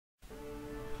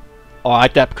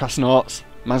Alright there, Procrastinauts,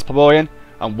 man's Pleborian,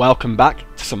 and welcome back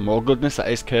to some more goodness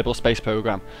that is Kerbal Space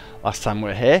Program. Last time we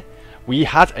were here, we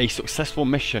had a successful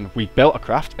mission. We built a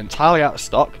craft entirely out of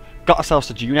stock, got ourselves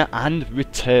to Juna, and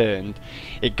returned.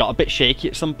 It got a bit shaky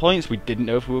at some points. We didn't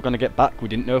know if we were going to get back, we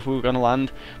didn't know if we were going to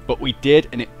land, but we did,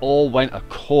 and it all went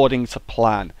according to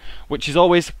plan, which is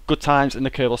always good times in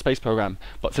the Kerbal Space Program.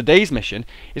 But today's mission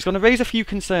is going to raise a few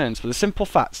concerns for the simple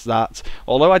fact that,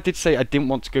 although I did say I didn't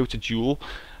want to go to Jewel,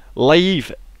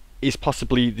 laythe is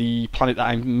possibly the planet that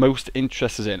I'm most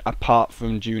interested in, apart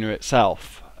from Juna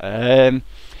itself.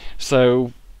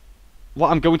 So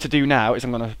what I'm going to do now is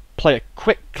I'm going to play a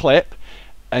quick clip,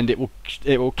 and it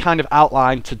will kind of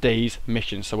outline today's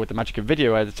mission. So with the magic of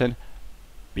video editing,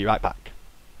 be right back.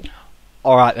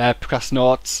 Alright there,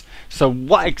 Procrastinauts. So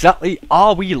what exactly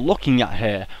are we looking at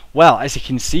here? Well, as you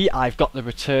can see, I've got the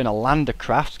Returner lander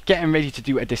craft getting ready to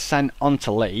do a descent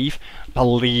onto laythe.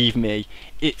 Believe me,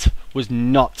 it was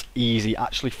not easy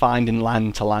actually finding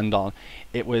land to land on.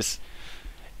 It was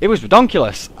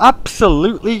redonkulous,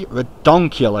 absolutely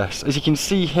redonkulous. As you can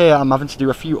see here, I'm having to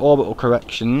do a few orbital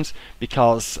corrections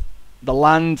because the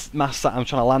land mass that I'm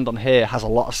trying to land on here has a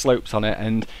lot of slopes on it,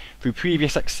 and through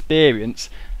previous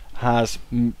experience has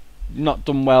not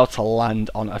done well to land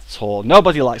on at all.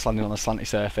 Nobody likes landing on a slanty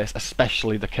surface,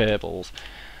 especially the kerbals.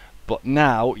 But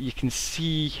now you can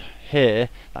see here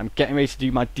that I'm getting ready to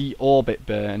do my deorbit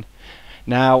burn.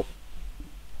 Now,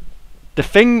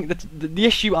 the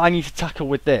issue I need to tackle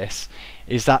with this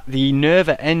is that the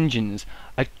Nerva engines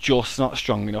are just not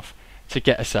strong enough to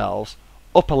get ourselves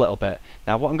up a little bit.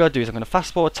 Now what I'm going to do is I'm going to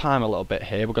fast forward time a little bit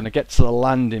here. We're going to get to the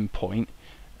landing point.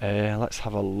 Let's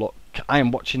have a look. I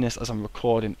am watching this as I'm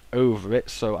recording over it,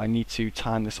 so I need to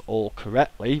time this all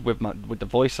correctly with the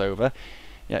voiceover.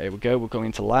 Yeah, here we go. We're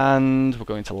going to land. We're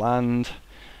going to land.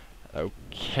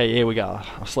 Okay, here we go.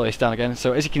 I'll slow this down again.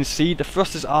 So as you can see, the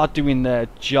thrusters are doing their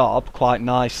job quite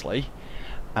nicely,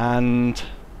 and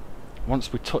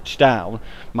once we touch down,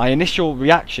 my initial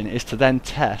reaction is to then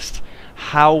test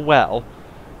how well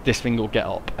this thing will get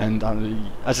up, and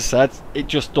as I said, it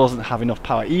just doesn't have enough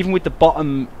power. Even with the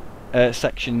bottom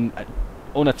section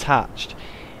unattached,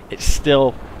 it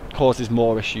still causes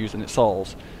more issues than it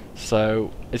solves.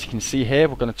 So as you can see here,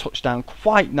 we're going to touch down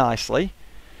quite nicely.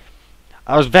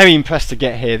 I was very impressed to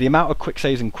get here. The amount of quick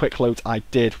saves and quick loads I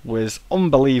did was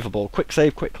unbelievable. Quick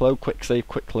save, quick load, quick save,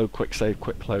 quick load, quick save,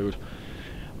 quick load.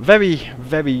 Very,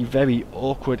 very, very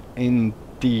awkward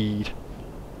indeed.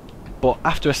 But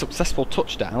after a successful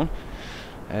touchdown,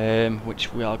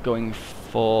 which we are going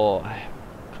for,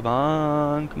 come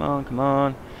on, come on, come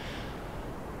on,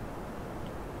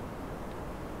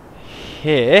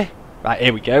 here, right,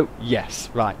 here we go, yes,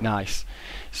 right, nice.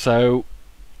 So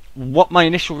what my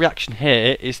initial reaction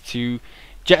here is to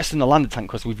jettison the lander tank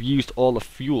because we've used all the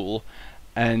fuel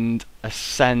and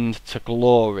ascend to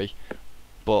glory.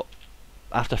 But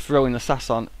after throwing the SAS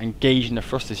on and gauging the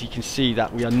thrusters, you can see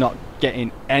that we are not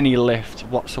getting any lift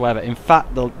whatsoever. In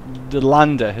fact, the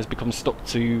lander has become stuck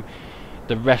to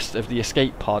the rest of the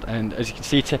escape pod, and as you can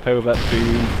see, tip over,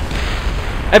 boom,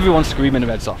 everyone's screaming their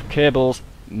heads off. Kerbal's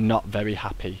not very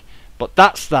happy. But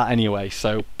that's that anyway,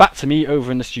 so back to me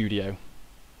over in the studio.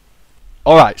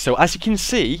 Alright, so as you can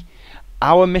see,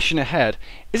 our mission ahead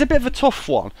is a bit of a tough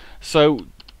one. So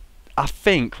I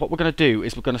think what we're going to do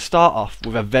is we're going to start off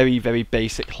with a very, very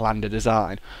basic lander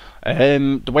design.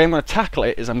 The way I'm going to tackle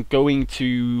it is I'm going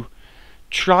to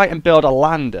try and build a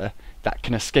lander that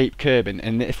can escape curbing,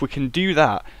 and if we can do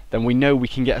that, then we know we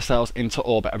can get ourselves into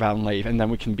orbit around laythe, and then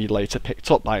we can be later picked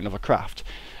up by another craft.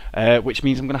 Which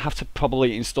means I'm going to have to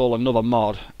probably install another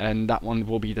mod, and that one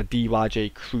will be the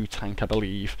DYJ crew tank, I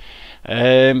believe.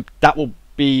 That will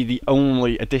be the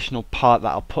only additional part that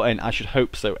I'll put in, I should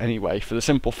hope so anyway, for the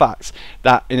simple fact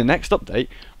that in the next update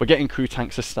we're getting crew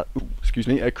tanks as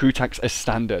crew tanks as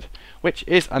standard, which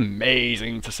is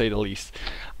amazing to say the least.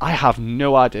 I have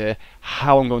no idea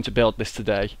how I'm going to build this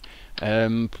today.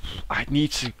 I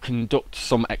need to conduct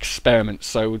some experiments,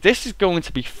 so this is going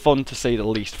to be fun to say the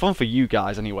least. Fun for you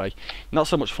guys anyway, not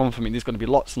so much fun for me. There's going to be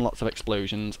lots and lots of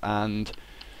explosions, and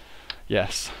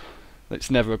yes,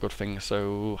 it's never a good thing.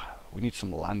 So we need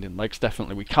some landing legs,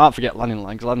 definitely. We can't forget landing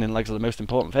legs. Landing legs are the most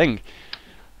important thing.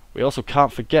 We also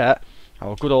can't forget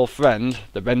our good old friend,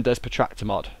 the Renders Protractor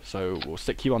mod. So we'll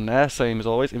stick you on there, same as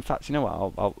always. In fact, you know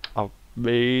what, I'll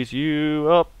raise you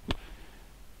up.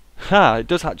 Ha! It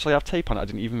does actually have tape on it, I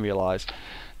didn't even realise.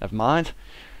 Never mind.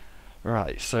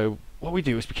 Right, so what we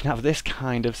do is we can have this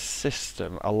kind of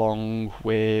system along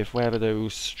with, where are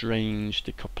those strange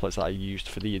decouplers that I used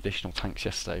for the additional tanks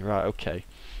yesterday? Right, okay.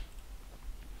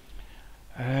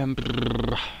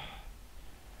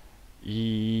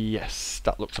 Yes,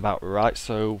 that looks about right.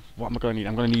 So what am I going to need?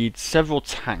 I'm going to need several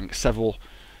tanks, several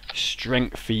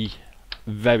strengthy,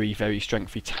 very, very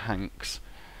strengthy tanks.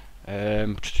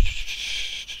 What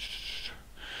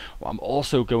I'm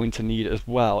also going to need as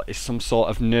well is some sort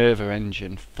of nerva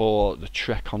engine for the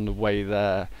trek on the way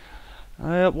there.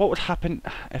 What would happen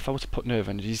if I were to put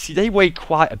nerva engines? You see, they weigh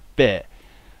quite a bit,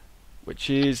 which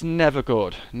is never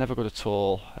good. Never good at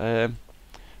all. Throw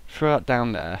that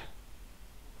down there.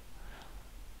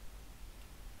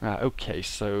 Right, okay,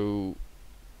 so...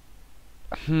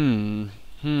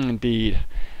 indeed.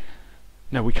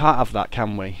 No, we can't have that,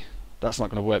 can we? That's not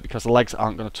going to work because the legs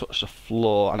aren't going to touch the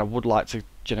floor, and I would like to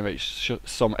generate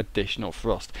some additional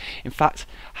thrust. In fact,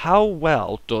 how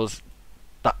well does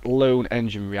that lone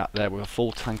engine react there with a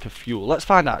full tank of fuel? Let's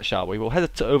find out, shall we? We'll head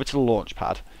over to the launch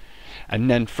pad, and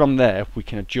then from there we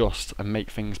can adjust and make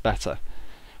things better,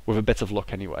 with a bit of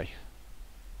luck anyway.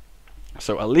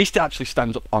 So at least it actually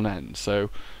stands up on end, so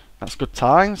that's good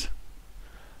times.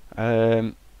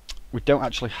 We don't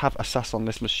actually have a SAS on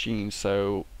this machine,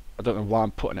 so I don't know why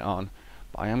I'm putting it on,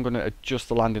 but I am going to adjust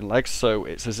the landing legs so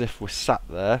it's as if we're sat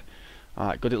there.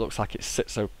 Alright, good, it looks like it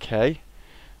sits okay.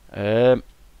 So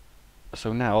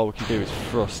now all we can do is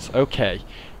thrust. Okay,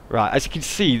 right, as you can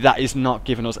see, that is not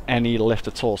giving us any lift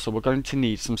at all, so we're going to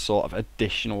need some sort of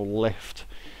additional lift.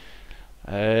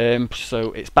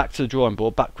 So it's back to the drawing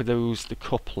board, back with the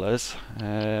couplers.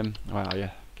 Wow,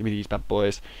 yeah, give me these bad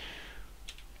boys.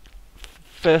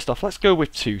 First off, let's go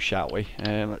with 2, shall we?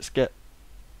 Let's get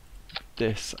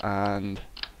this and...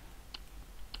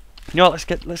 You know what,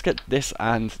 let's get this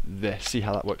and this, see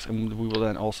how that works, and we will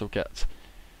then also get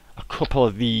a couple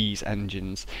of these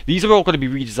engines. These are all going to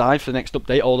be redesigned for the next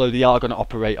update, although they are going to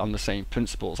operate on the same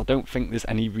principles. I don't think there's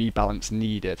any rebalance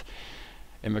needed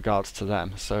in regards to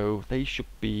them, so they should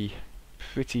be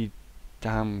pretty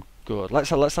damn good. Let's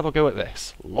have a go at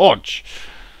this. Launch!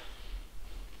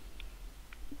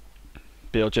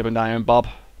 Bill, Jib and Iron Bob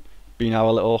being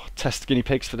our little test guinea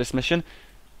pigs for this mission.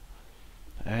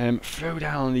 Throw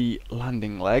down the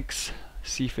landing legs,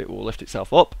 see if it will lift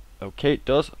itself up. Okay, it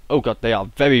does. Oh god, they are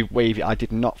very wavy. I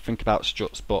did not think about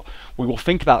struts, but we will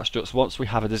think about struts once we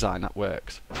have a design that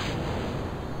works.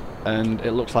 And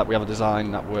it looks like we have a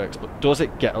design that works, but does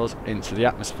it get us into the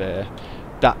atmosphere?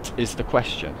 That is the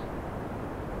question.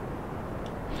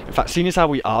 In fact, seeing as how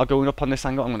we are going up on this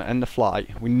angle, I'm going to end the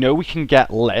flight. We know we can get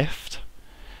lift.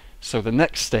 So the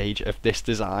next stage of this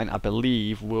design, I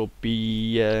believe, will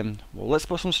be... well, let's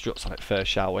put some struts on it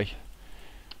first, shall we?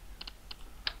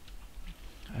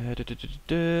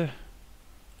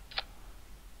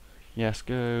 Yes,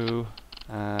 go.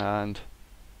 And...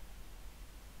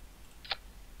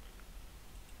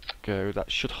 go. That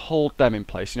should hold them in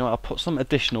place. You know what, I'll put some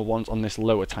additional ones on this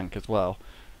lower tank as well.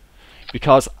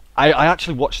 Because... I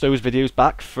actually watched those videos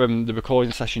back from the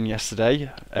recording session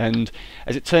yesterday, and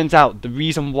as it turns out, the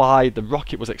reason why the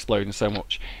rocket was exploding so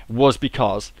much was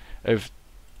because of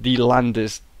the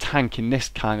lander's tank in this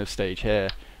kind of stage here.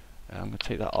 I'm going to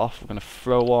take that off. We're going to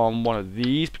throw on one of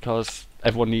these because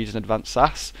everyone needs an advanced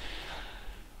SAS.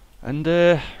 And,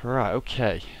 right,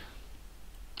 okay.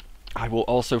 I will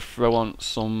also throw on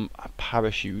some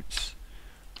parachutes,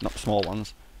 not the small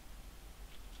ones.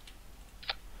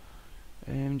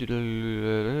 Okay,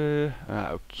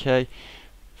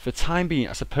 for the time being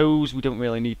I suppose we don't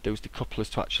really need those decouplers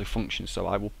to actually function, so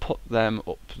I will put them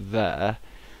up there.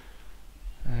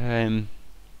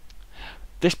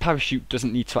 This parachute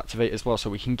doesn't need to activate as well, so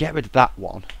we can get rid of that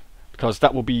one because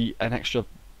that will be an extra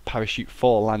parachute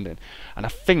for landing, and I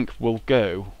think we'll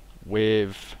go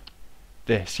with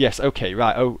this. Yes, okay,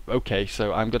 right, oh, okay,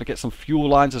 so I'm going to get some fuel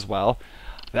lines as well.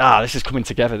 This is coming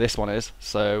together, this one is.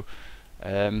 So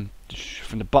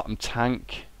from the bottom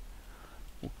tank,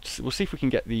 we'll see if we can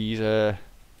get these on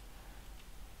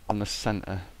the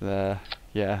centre there.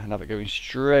 Yeah, and have it going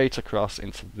straight across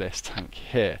into this tank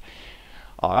here.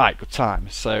 Alright, good time.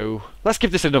 So let's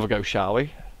give this another go, shall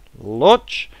we?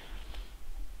 Launch.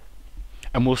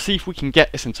 And we'll see if we can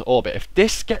get this into orbit. If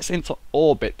this gets into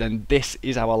orbit, then this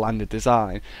is our landed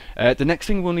design. The next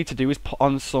thing we'll need to do is put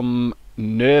on some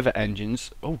nerva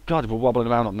engines. Oh god, we're wobbling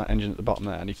around on that engine at the bottom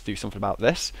there. I need to do something about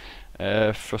this.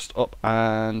 Thrust up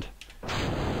and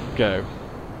go.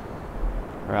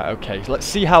 Right, okay, so let's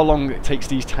see how long it takes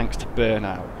these tanks to burn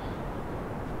out.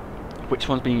 Which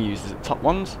one's being used? Is it the top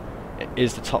ones? It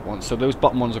is the top ones. So those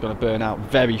bottom ones are going to burn out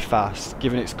very fast,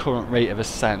 given its current rate of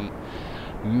ascent.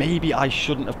 Maybe I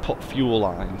shouldn't have put fuel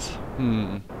lines.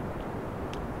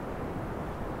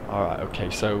 Alright,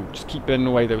 okay, so just keep burning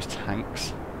away those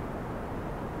tanks.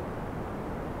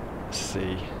 Let's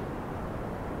see.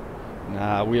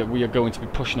 Nah, we are going to be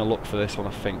pushing a luck for this one,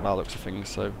 I think, by the looks of things.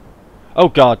 So, oh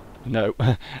god, no,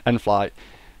 end flight.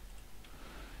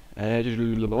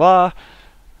 You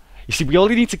see, we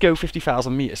only need to go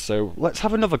 50,000 meters, so let's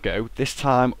have another go. This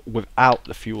time without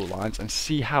the fuel lines and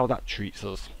see how that treats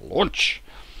us. Launch.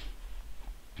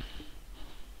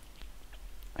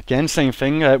 Again, same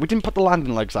thing. We didn't put the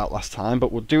landing legs out last time,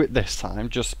 but we'll do it this time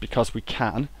just because we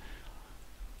can.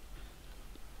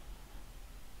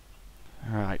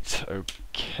 Right,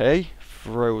 okay,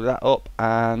 throw that up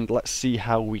and let's see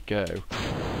how we go.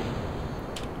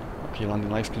 Okay,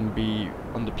 landing legs can be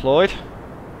undeployed.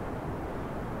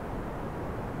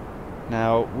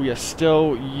 Now, we are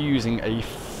still using a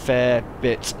fair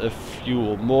bit of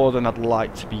fuel, more than I'd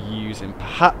like to be using.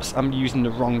 Perhaps I'm using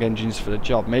the wrong engines for the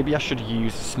job. Maybe I should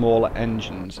use smaller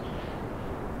engines.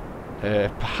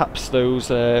 Perhaps those,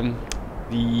 the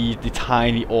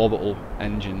tiny orbital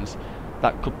engines.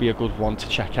 That could be a good one to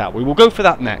check out. We will go for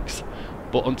that next,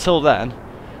 but until then,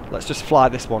 let's just fly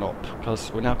this one up,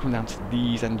 because we're now coming down to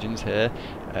these engines here.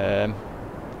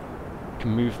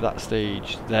 Can move that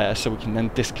stage there, so we can then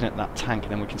disconnect that tank,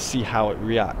 and then we can see how it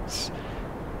reacts.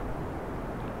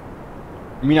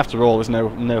 I mean, after all, there's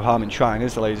no harm in trying,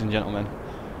 is there, ladies and gentlemen?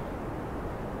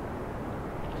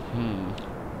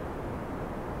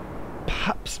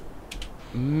 Perhaps.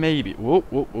 Maybe,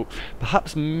 whoa.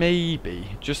 Perhaps maybe,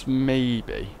 just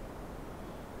maybe.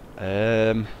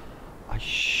 I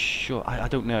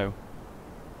don't know.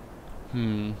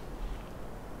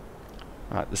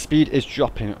 Right, the speed is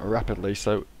dropping rapidly,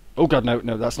 so... Oh god, no,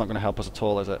 that's not going to help us at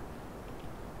all, is it?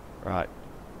 Right.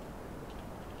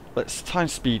 Let's try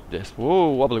and speed this.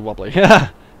 Whoa, wobbly.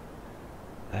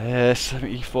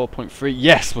 74.3.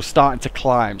 Yes, we're starting to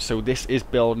climb, so this is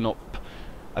building up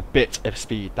a bit of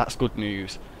speed. That's good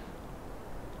news.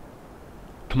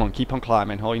 Come on, keep on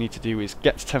climbing. All you need to do is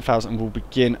get to 10,000 and we'll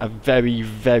begin a very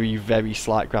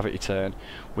slight gravity turn.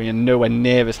 We are nowhere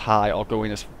near as high or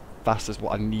going as fast as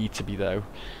what I need to be though.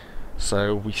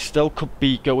 So we still could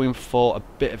be going for a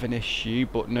bit of an issue,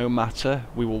 but no matter.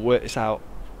 We will work this out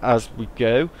as we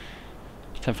go.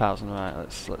 10,000, right,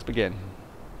 let's begin.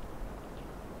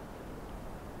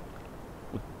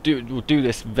 We'll do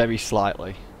this very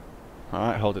slightly.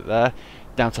 Alright, hold it there.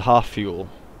 Down to half fuel.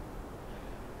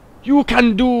 You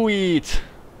can do it!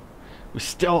 We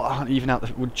still aren't even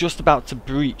out. We're just about to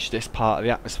breach this part of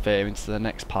the atmosphere into the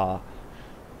next part.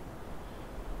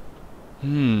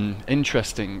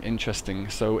 Interesting.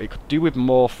 So it could do with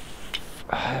more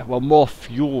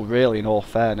fuel, really, in all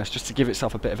fairness, just to give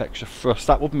itself a bit of extra thrust.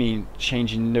 That would mean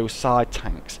changing no side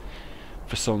tanks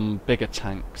for some bigger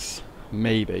tanks,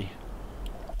 maybe.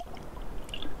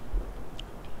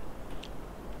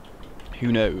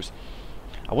 Who knows?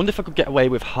 I wonder if I could get away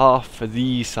with half of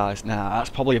these size. Nah, that's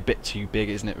probably a bit too big,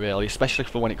 isn't it, really? Especially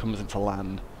for when it comes into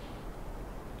land.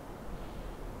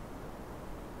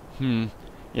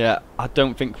 Yeah, I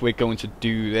don't think we're going to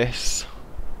do this.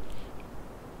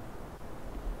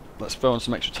 Let's throw on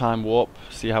some extra time warp,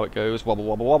 see how it goes.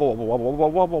 Wobble.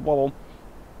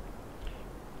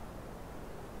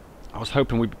 I was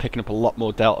hoping we'd be picking up a lot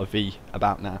more Delta V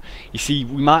about now. You see,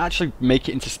 we might actually make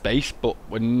it into space, but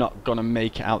we're not going to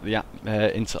make it out the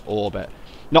into orbit.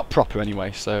 Not proper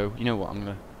anyway, so you know what, I'm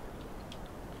going to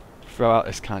throw out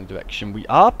this kind of direction. We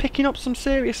are picking up some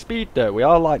serious speed though. We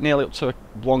are like nearly up to a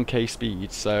 1k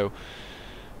speed, so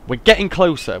we're getting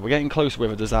closer. We're getting closer with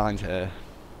the designs here.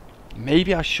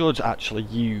 Maybe I should actually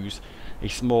use a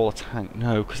smaller tank.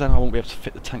 No, because then I won't be able to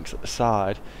fit the tanks at the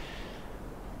side.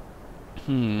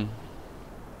 It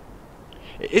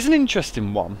is an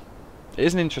interesting one. It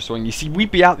is an interesting one. You see,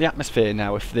 we'd be out the atmosphere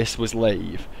now if this was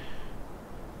laythe,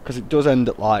 because it does end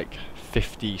at like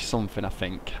 50 something, I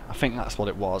think. I think that's what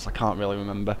it was. I can't really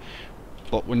remember.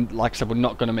 But when, like I said, we're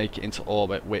not going to make it into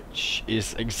orbit, which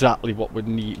is exactly what we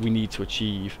need to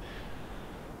achieve.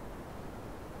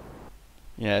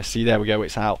 Yeah, see, there we go.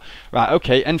 It's out. Right.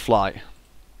 Okay. End flight.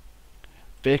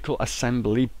 Vehicle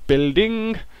assembly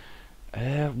building.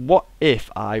 What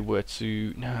if I were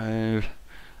to... No.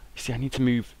 See, I need to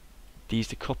move these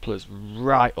decouplers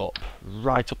right up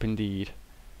indeed.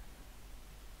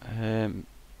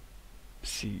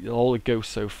 See, they'll only go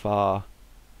so far.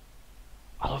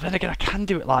 Although then again, I can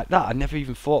do it like that. I never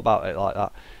even thought about it like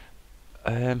that.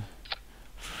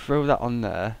 Throw that on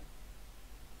there.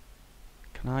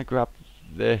 Can I grab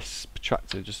this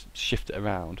protractor, just shift it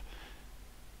around?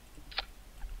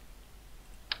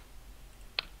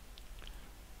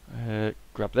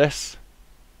 Grab this.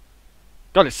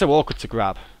 God, it's so awkward to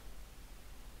grab.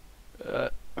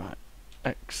 Right.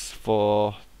 X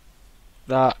for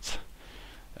that.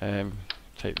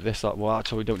 Take this up. Well,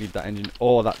 actually, we don't need that engine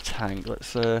or that tank.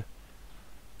 Let's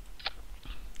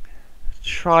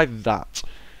try that.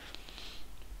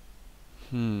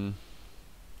 And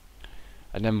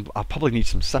then I'll probably need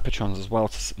some Separatrons as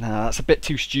well. Nah, that's a bit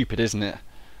too stupid, isn't it?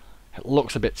 It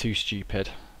looks a bit too stupid.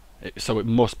 So it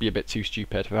must be a bit too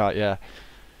stupid. Right, yeah.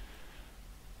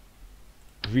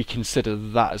 Reconsider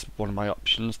that as one of my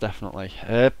options, definitely.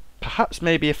 Perhaps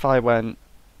maybe if I went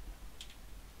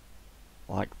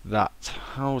like that.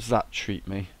 How's that treat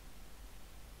me?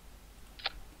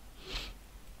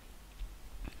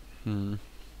 I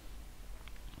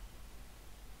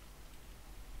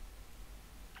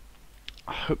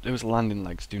hope those landing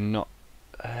legs do not...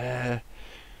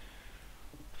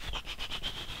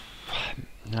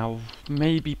 now,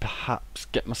 maybe perhaps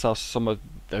get myself some of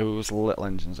those little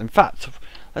engines. In fact,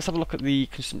 let's have a look at the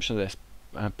consumption of this.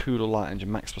 Poodle light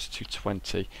engine, max plus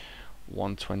 220,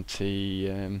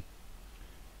 120...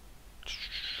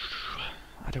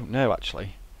 I don't know,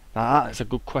 actually. Now, that's a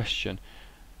good question.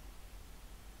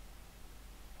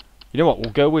 You know what,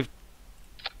 we'll go with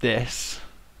this.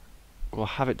 We'll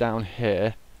have it down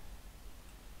here.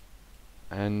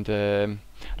 And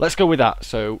let's go with that.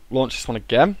 So, launch this one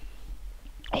again.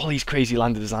 All these crazy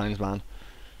lander designs, man.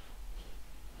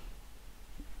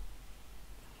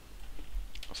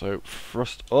 So,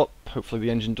 thrust up. Hopefully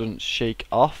the engine doesn't shake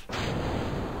off.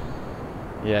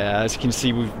 Yeah, as you can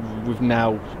see, we've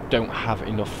now don't have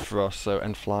enough thrust. So,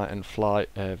 end flight,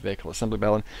 vehicle assembly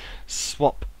bell.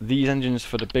 Swap these engines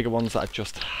for the bigger ones that I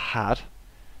just had.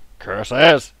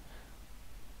 Curses!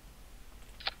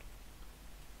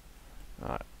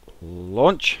 Alright,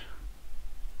 launch.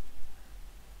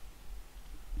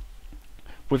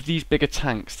 With these bigger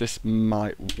tanks, this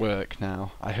might work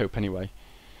now. I hope anyway.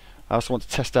 I also want to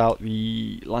test out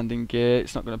the landing gear.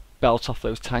 It's not going to belt off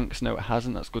those tanks. No, it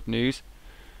hasn't. That's good news.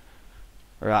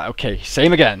 Right, okay,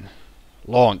 same again.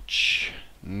 Launch.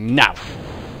 Now.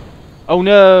 Oh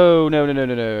no, no, no, no,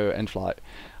 no, no. End flight.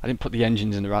 I didn't put the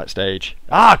engines in the right stage.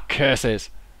 Ah, curses.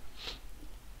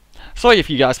 Sorry if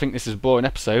you guys think this is a boring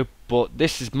episode, but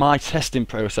this is my testing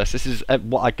process. This is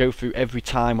what I go through every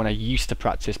time when I used to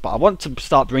practice, but I want to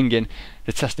start bringing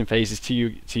the testing phases to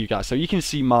you guys, so you can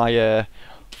see my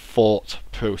thought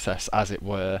process, as it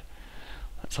were.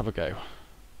 Let's have a go.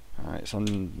 Alright, it's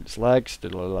on its legs,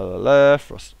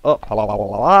 thrust up,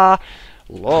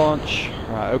 launch.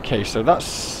 Right, okay, so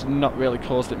that's not really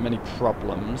caused it many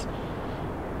problems.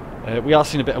 We are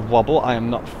seeing a bit of wobble. I am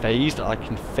not phased. I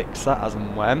can fix that as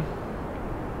and when.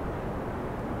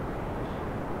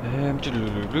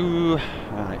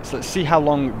 Right, so let's see how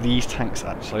long these tanks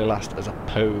actually last as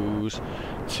opposed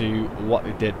to what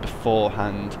they did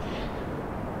beforehand.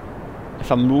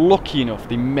 If I'm lucky enough,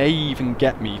 they may even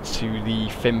get me to the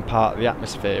thin part of the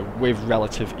atmosphere with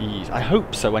relative ease. I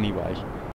hope so anyway.